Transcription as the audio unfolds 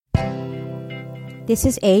This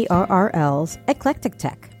is ARRL's Eclectic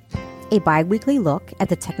Tech, a bi-weekly look at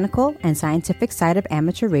the technical and scientific side of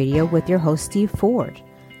amateur radio with your host Steve Ford,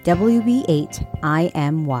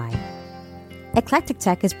 WB8IMY. Eclectic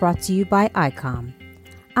Tech is brought to you by ICOM.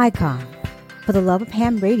 ICOM, for the love of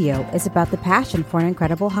ham radio, is about the passion for an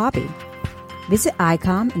incredible hobby. Visit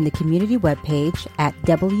ICOM in the community webpage at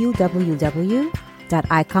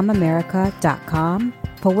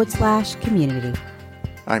www.icomamerica.com/community.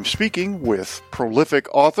 I'm speaking with prolific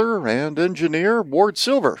author and engineer Ward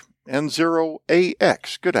Silver,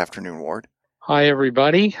 N0AX. Good afternoon, Ward. Hi,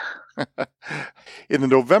 everybody. In the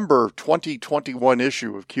November 2021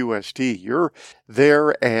 issue of QST, you're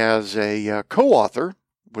there as a co-author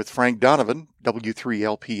with Frank Donovan,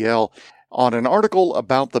 W3LPL, on an article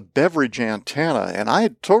about the beverage antenna. And I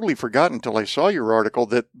had totally forgotten until I saw your article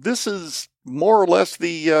that this is more or less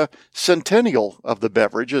the centennial of the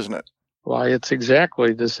beverage, isn't it? Why, it's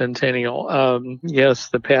exactly the centennial. Yes,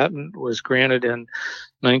 the patent was granted in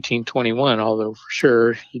 1921, although for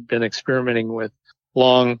sure he'd been experimenting with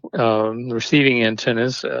long receiving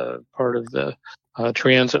antennas, part of the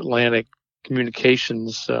transatlantic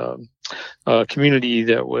communications community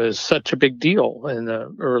that was such a big deal in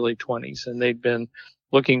the early 20s. And they'd been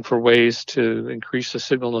looking for ways to increase the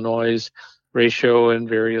signal-to-noise ratio in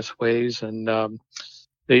various ways. And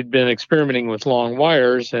they'd been experimenting with long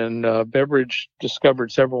wires, and Beveridge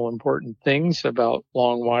discovered several important things about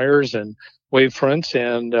long wires and wavefronts,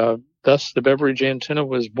 and thus the Beveridge antenna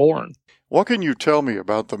was born. What can you tell me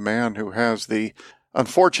about the man who has the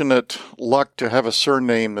unfortunate luck to have a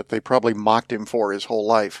surname that they probably mocked him for his whole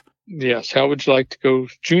life? Yes. How would you like to go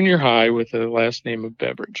junior high with the last name of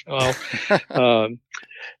Beveridge? Well,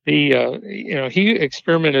 he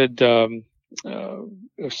experimented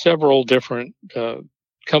several different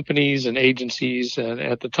companies and agencies, and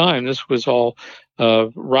at the time, this was all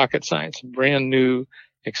rocket science, brand new,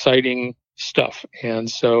 exciting stuff. And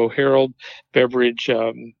so Harold Beveridge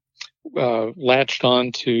latched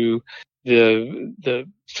on to the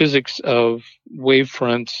physics of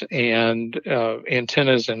wavefronts and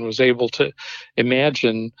antennas, and was able to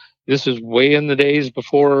imagine, this is way in the days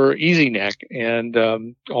before EasyNet and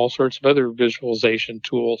all sorts of other visualization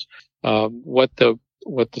tools, what the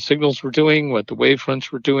signals were doing, what the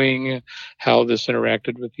wavefronts were doing, how this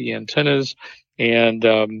interacted with the antennas, and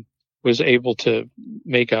was able to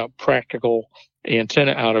make a practical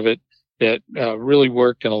antenna out of it that really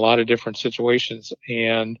worked in a lot of different situations.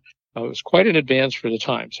 And it was quite an advance for the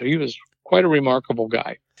time. So he was quite a remarkable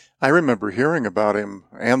guy. I remember hearing about him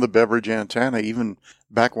and the Beveridge antenna even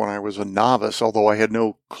back when I was a novice, although I had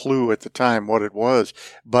no clue at the time what it was.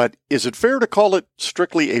 But is it fair to call it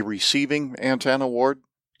strictly a receiving antenna, Ward?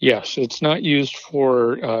 Yes, it's not used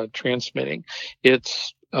for transmitting.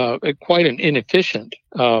 It's quite an inefficient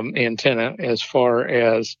antenna as far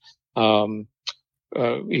as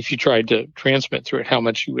if you tried to transmit through it, how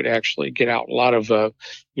much you would actually get out. A lot of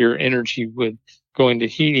your energy would go into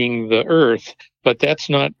heating the earth, but that's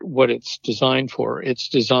not what it's designed for. It's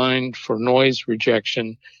designed for noise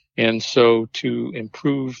rejection, and so to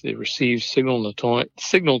improve the received signal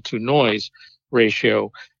to noise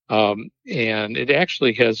ratio. And it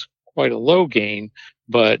actually has quite a low gain,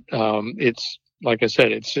 but it's, like I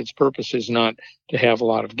said, its purpose is not to have a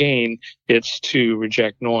lot of gain. It's to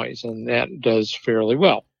reject noise, and that does fairly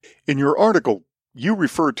well. In your article, you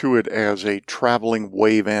refer to it as a traveling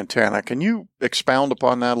wave antenna. Can you expound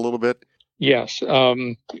upon that a little bit? Yes.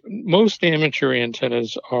 Most amateur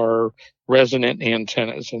antennas are resonant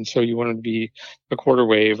antennas, and so you want it to be a quarter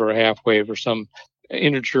wave or a half wave or some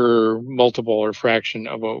integer, multiple, or fraction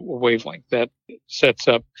of a wavelength. That sets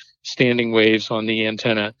up standing waves on the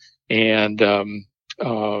antenna, and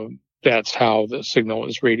that's how the signal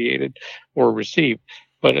is radiated or received.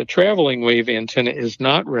 But a traveling wave antenna is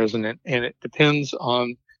not resonant, and it depends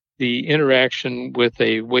on the interaction with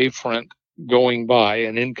a wavefront going by.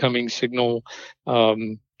 An incoming signal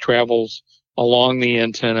travels along the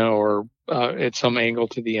antenna or at some angle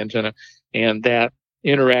to the antenna, and that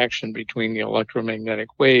interaction between the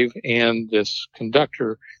electromagnetic wave and this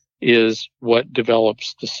conductor is what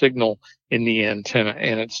develops the signal in the antenna.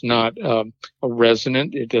 And it's not a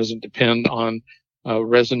resonant. It doesn't depend on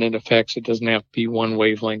resonant effects. It doesn't have to be one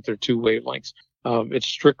wavelength or two wavelengths. It's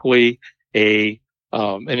strictly an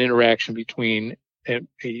interaction between an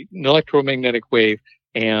electromagnetic wave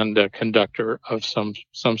and a conductor of some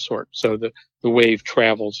sort. So the wave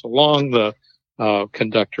travels along the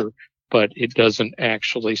conductor, but it doesn't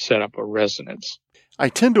actually set up a resonance. I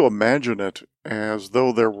tend to imagine it as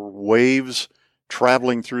though there were waves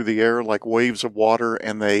traveling through the air like waves of water,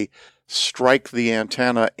 and they strike the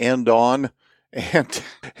antenna end on, And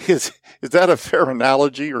is that a fair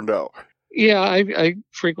analogy or no? Yeah, I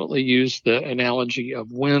frequently use the analogy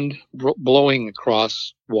of wind blowing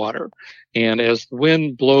across water. And as the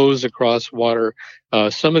wind blows across water,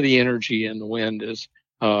 some of the energy in the wind is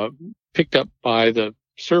picked up by the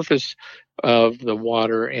surface of the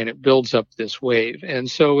water, and it builds up this wave. And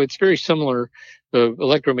so it's very similar. The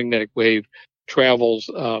electromagnetic wave travels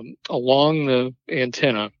along the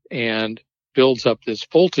antenna and builds up this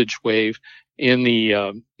voltage wave in the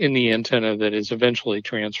antenna that is eventually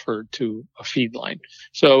transferred to a feed line.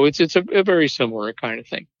 So it's a very similar kind of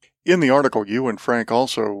thing. In the article, you and Frank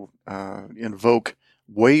also invoke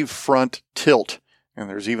wavefront tilt, and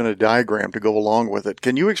there's even a diagram to go along with it.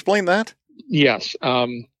 Can you explain that? Yes.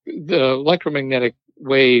 The electromagnetic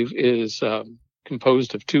wave is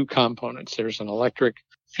composed of two components. There's an electric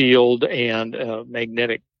field and a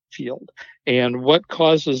magnetic field. And what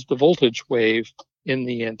causes the voltage wave in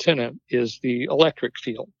the antenna is the electric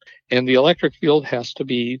field. And the electric field has to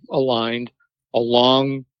be aligned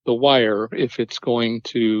along the wire if it's going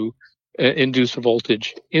to induce a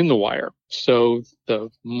voltage in the wire. So the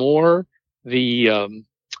more the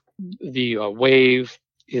wave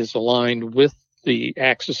is aligned with the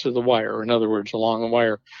axis of the wire, in other words, along the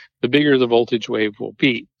wire, the bigger the voltage wave will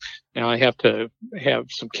be. Now, I have to have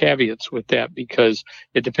some caveats with that because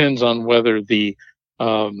it depends on whether the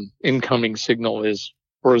incoming signal is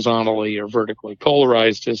horizontally or vertically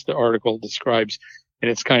polarized, as the article describes, and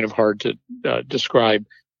it's kind of hard to describe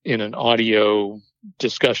in an audio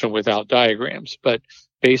discussion without diagrams. But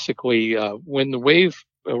basically, when the wave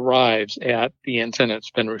arrives at the antenna,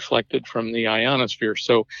 it's been reflected from the ionosphere,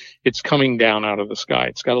 so it's coming down out of the sky.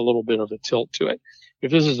 It's got a little bit of a tilt to it.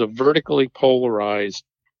 If this is a vertically polarized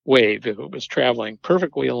wave, if it was traveling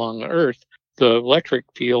perfectly along the Earth, the electric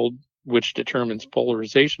field, which determines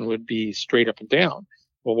polarization, would be straight up and down.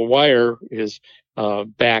 Well, the wire is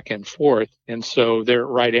back and forth, and so they're at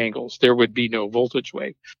right angles. There would be no voltage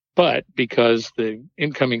wave. But because the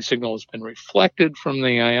incoming signal has been reflected from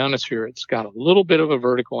the ionosphere, it's got a little bit of a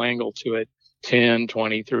vertical angle to it, 10,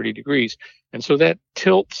 20, 30 degrees. And so that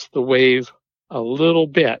tilts the wave a little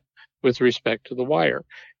bit with respect to the wire.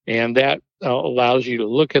 And that allows you to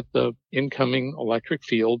look at the incoming electric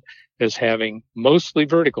field as having mostly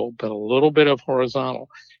vertical, but a little bit of horizontal.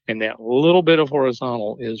 And that little bit of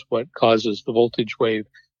horizontal is what causes the voltage wave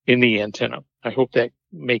in the antenna. I hope that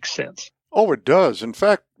makes sense. Oh, it does. In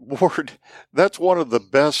fact, Ward, that's one of the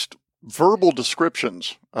best verbal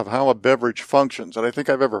descriptions of how a beverage functions that I think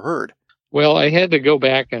I've ever heard. Well, I had to go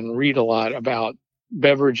back and read a lot about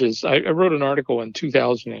beverages. I wrote an article in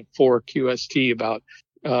 2004 QST about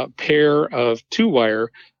a pair of two-wire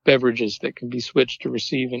beverages that can be switched to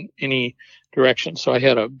receive in any direction. So I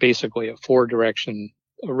had basically a four-direction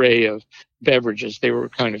array of beverages. They were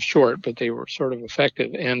kind of short, but they were sort of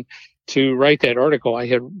effective. And to write that article, I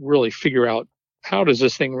had really figure out how does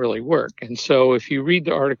this thing really work. And so if you read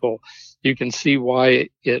the article, you can see why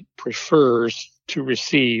it prefers to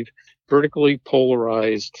receive vertically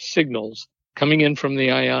polarized signals coming in from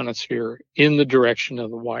the ionosphere in the direction of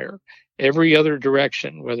the wire. Every other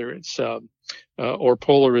direction, whether it's or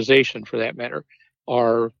polarization for that matter,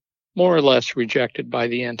 are more or less rejected by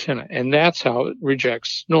the antenna. And that's how it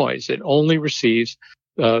rejects noise. It only receives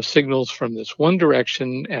signals from this one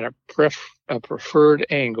direction at a preferred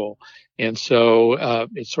angle. And so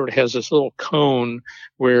it sort of has this little cone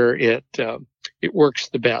where it works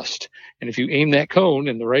the best. And if you aim that cone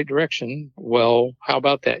in the right direction, well, how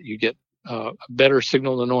about that? You get a better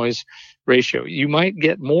signal to noise ratio. You might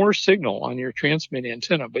get more signal on your transmit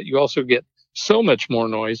antenna, but you also get so much more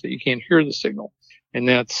noise that you can't hear the signal. And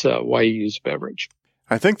that's why you use beverage.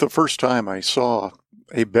 I think the first time I saw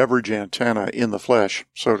a beverage antenna in the flesh,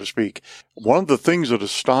 so to speak, one of the things that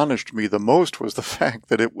astonished me the most was the fact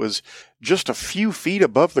that it was just a few feet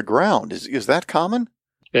above the ground. Is that common?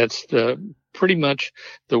 That's pretty much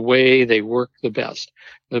the way they work the best.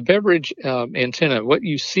 The beverage antenna, what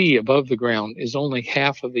you see above the ground is only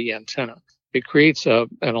half of the antenna. It creates an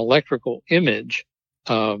electrical image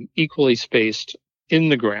equally spaced in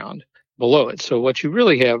the ground below it. So what you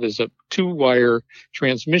really have is a two-wire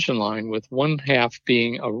transmission line with one half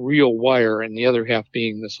being a real wire and the other half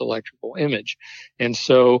being this electrical image. And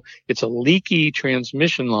so it's a leaky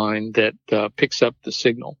transmission line that picks up the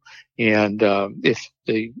signal. And if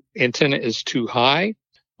the antenna is too high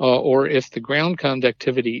or if the ground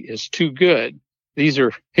conductivity is too good, these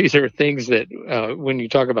are things that when you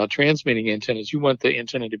talk about transmitting antennas, you want the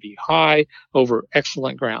antenna to be high over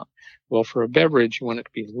excellent ground. Well, for a beverage, you want it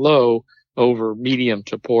to be low over medium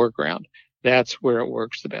to poor ground. That's where it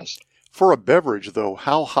works the best. For a beverage, though,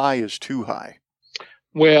 how high is too high?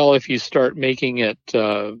 Well, if you start making it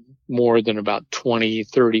more than about 20,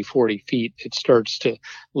 30, 40 feet, it starts to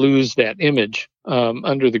lose that image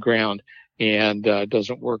under the ground and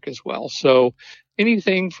doesn't work as well. So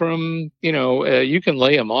anything from, you can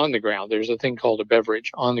lay them on the ground. There's a thing called a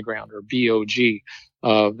beverage on the ground, or BOG.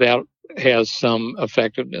 That has some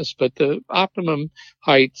effectiveness, but the optimum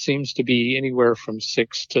height seems to be anywhere from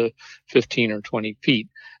 6 to 15 or 20 feet.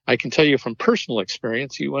 I can tell you from personal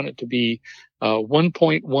experience, you want it to be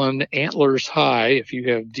 1.1 antlers high if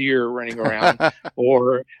you have deer running around,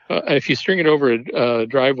 or if you string it over a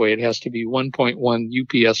driveway, it has to be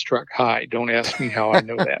 1.1 UPS truck high. Don't ask me how I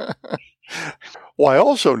know that. Well, I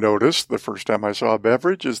also noticed the first time I saw a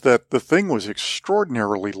beverage is that the thing was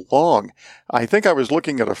extraordinarily long. I think I was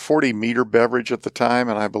looking at a 40-meter beverage at the time,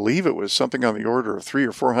 and I believe it was something on the order of 300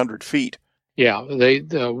 or 400 feet. Yeah,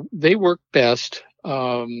 they work best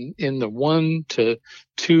in the 1 to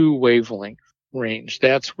 2 wavelength range.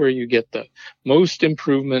 That's where you get the most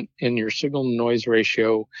improvement in your signal to noise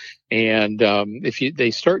ratio. And if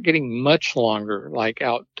they start getting much longer, like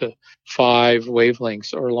out to 5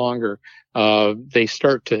 wavelengths or longer, they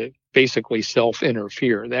start to basically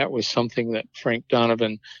self-interfere. That was something that Frank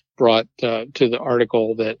Donovan brought to the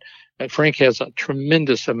article, that Frank has a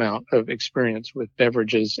tremendous amount of experience with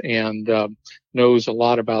beverages and knows a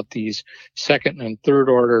lot about these second and third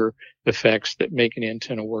order effects that make an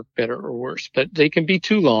antenna work better or worse. But they can be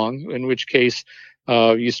too long, in which case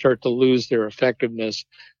you start to lose their effectiveness.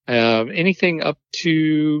 Anything up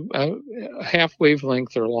to half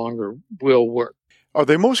wavelength or longer will work. Are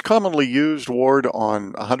they most commonly used, Ward,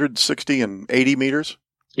 on 160 and 80 meters?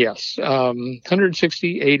 Yes,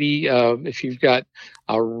 160, 80. If you've got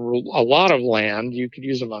a lot of land, you could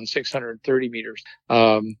use them on 630 meters.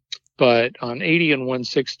 But on 80 and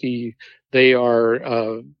 160, they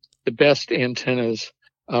are the best antennas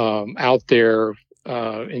out there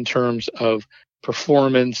in terms of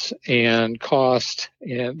performance and cost,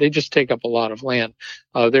 and they just take up a lot of land.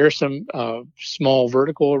 There are some small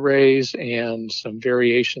vertical arrays and some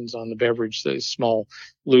variations on the beverage, those small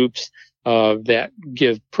loops that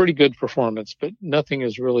give pretty good performance, but nothing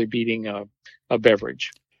is really beating a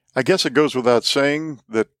beverage. I guess it goes without saying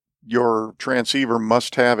that your transceiver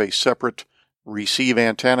must have a separate receive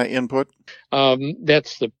antenna input.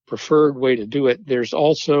 That's the preferred way to do it. There's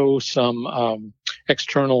also some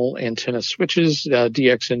external antenna switches.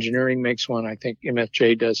 DX Engineering makes one. I think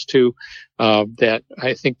MFJ does too. That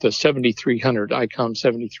I think the 7300, ICOM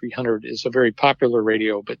 7300, is a very popular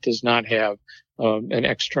radio, but does not have an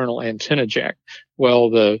external antenna jack.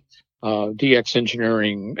 Well, the DX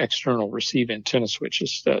Engineering external receive antenna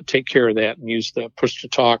switches take care of that and use the push to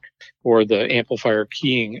talk or the amplifier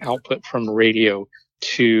keying output from the radio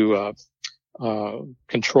to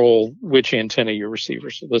control which antenna your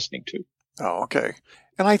receivers are listening to. Oh, okay.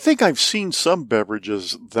 And I think I've seen some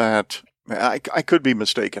beverages that, I could be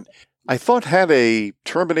mistaken, I thought had a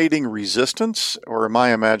terminating resistance, or am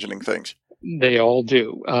I imagining things? They all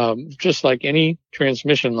do. Just like any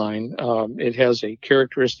transmission line, it has a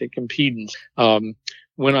characteristic impedance.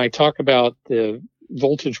 When I talk about the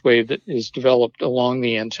voltage wave that is developed along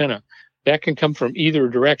the antenna, that can come from either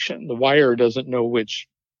direction. The wire doesn't know which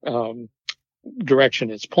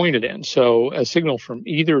direction it's pointed in. So a signal from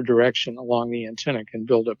either direction along the antenna can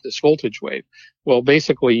build up this voltage wave. Well,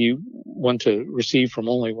 basically you want to receive from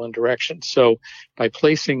only one direction. So by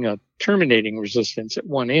placing a terminating resistance at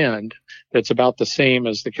one end that's about the same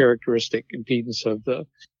as the characteristic impedance of the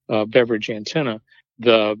beverage antenna,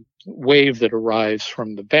 the wave that arrives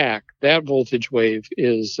from the back, that voltage wave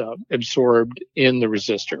is absorbed in the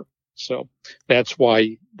resistor. So that's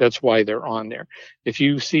why they're on there. If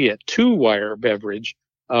you see a 2-wire beverage,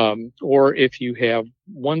 or if you have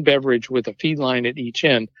one beverage with a feed line at each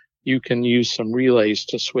end, you can use some relays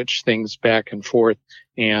to switch things back and forth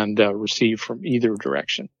and receive from either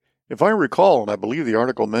direction. If I recall, and I believe the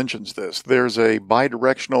article mentions this, there's a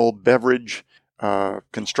bidirectional beverage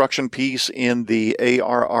construction piece in the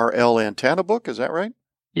ARRL antenna book. Is that right?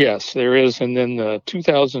 Yes, there is. And then the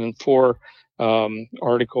 2004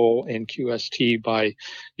 article in QST by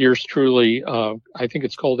yours truly, I think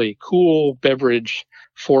it's called a cool beverage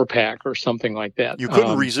 4-pack or something like that. You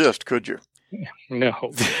couldn't resist, could you? No,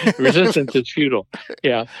 resistance is futile.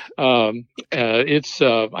 Yeah. It's,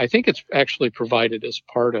 I think it's actually provided as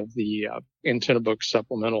part of the antenna book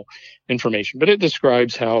supplemental information, but it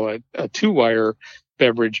describes how a 2-wire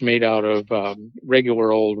beverage made out of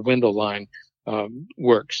regular old window line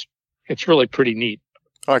works. It's really pretty neat.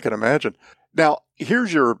 I can imagine. Now,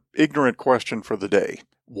 here's your ignorant question for the day.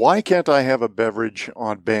 Why can't I have a beverage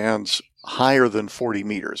on bands higher than 40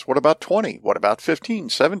 meters? What about 20? What about 15,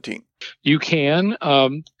 17? You can.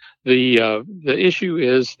 The issue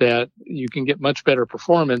is that you can get much better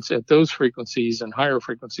performance at those frequencies and higher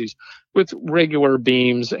frequencies with regular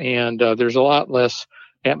beams, and there's a lot less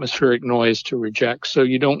atmospheric noise to reject. So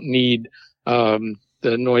you don't need the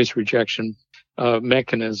noise rejection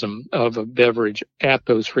mechanism of a beverage at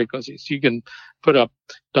those frequencies. You can put up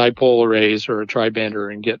dipole arrays or a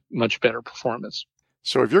tri-bander and get much better performance.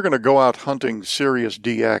 So if you're going to go out hunting Sirius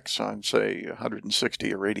DX on, say,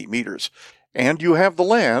 160 or 80 meters, and you have the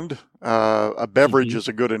land, a beverage is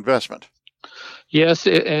a good investment. Yes,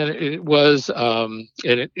 it was, and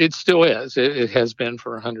it still is. It has been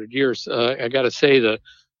for 100 years. I got to say, the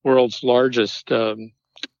world's largest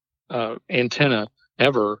antenna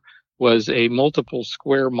ever was a multiple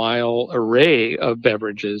square mile array of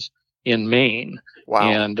beverages in Maine. Wow.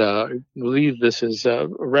 And I believe this is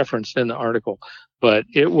referenced in the article, but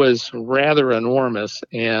it was rather enormous.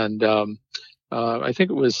 And I think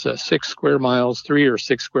it was 6 square miles, 3 or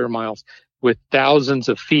 6 square miles, with thousands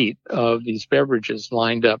of feet of these beverages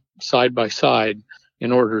lined up side by side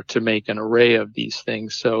in order to make an array of these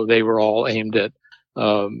things. So they were all aimed at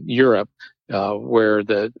Europe, where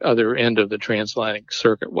the other end of the transatlantic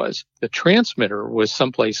circuit was. The transmitter was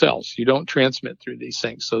someplace else. You don't transmit through these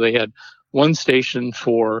things. So they had one station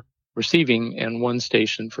for receiving and one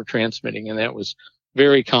station for transmitting, and that was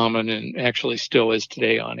very common and actually still is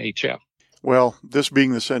today on HF. Well, this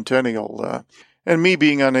being the centennial, and me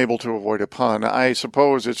being unable to avoid a pun, I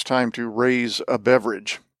suppose it's time to raise a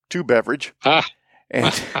beverage. To beverage. And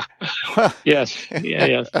yes,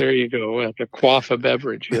 there you go. We have to quaff a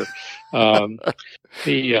beverage here.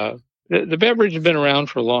 The beverage has been around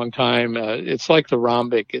for a long time. It's like the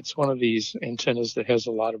rhombic. It's one of these antennas that has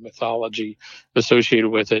a lot of mythology associated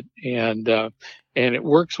with it, and it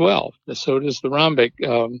works well. So does the rhombic.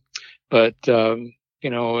 You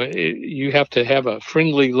have to have a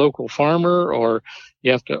friendly local farmer, or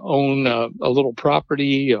you have to own a little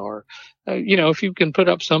property, or if you can put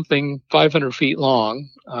up something 500 feet long,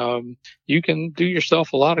 you can do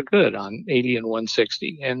yourself a lot of good on 80 and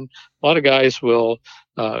 160. And a lot of guys will,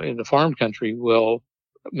 in the farm country, will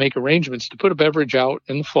make arrangements to put a beverage out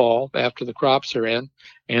in the fall after the crops are in,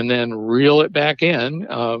 and then reel it back in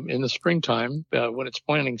the springtime when it's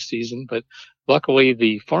planting season. But luckily,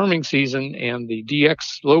 the farming season and the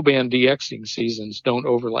low band DXing seasons don't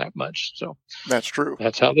overlap much. So that's true.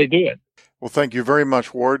 That's how they do it. Well, thank you very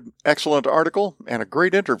much, Ward. Excellent article and a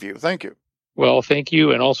great interview. Thank you. Well, thank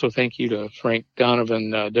you. And also thank you to Frank Donovan,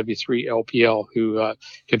 W3LPL, who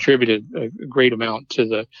contributed a great amount to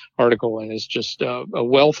the article and is just a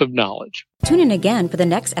wealth of knowledge. Tune in again for the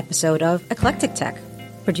next episode of Eclectic Tech,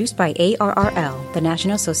 produced by ARRL, the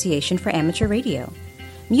National Association for Amateur Radio.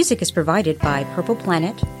 Music is provided by Purple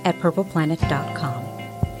Planet at purpleplanet.com.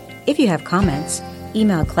 If you have comments,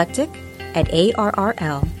 email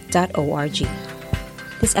eclectic@arrl.org.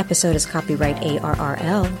 This episode is copyright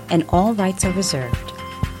ARRL and all rights are reserved.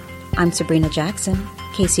 I'm Sabrina Jackson,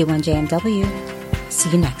 KC1JMW.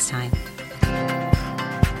 See you next time.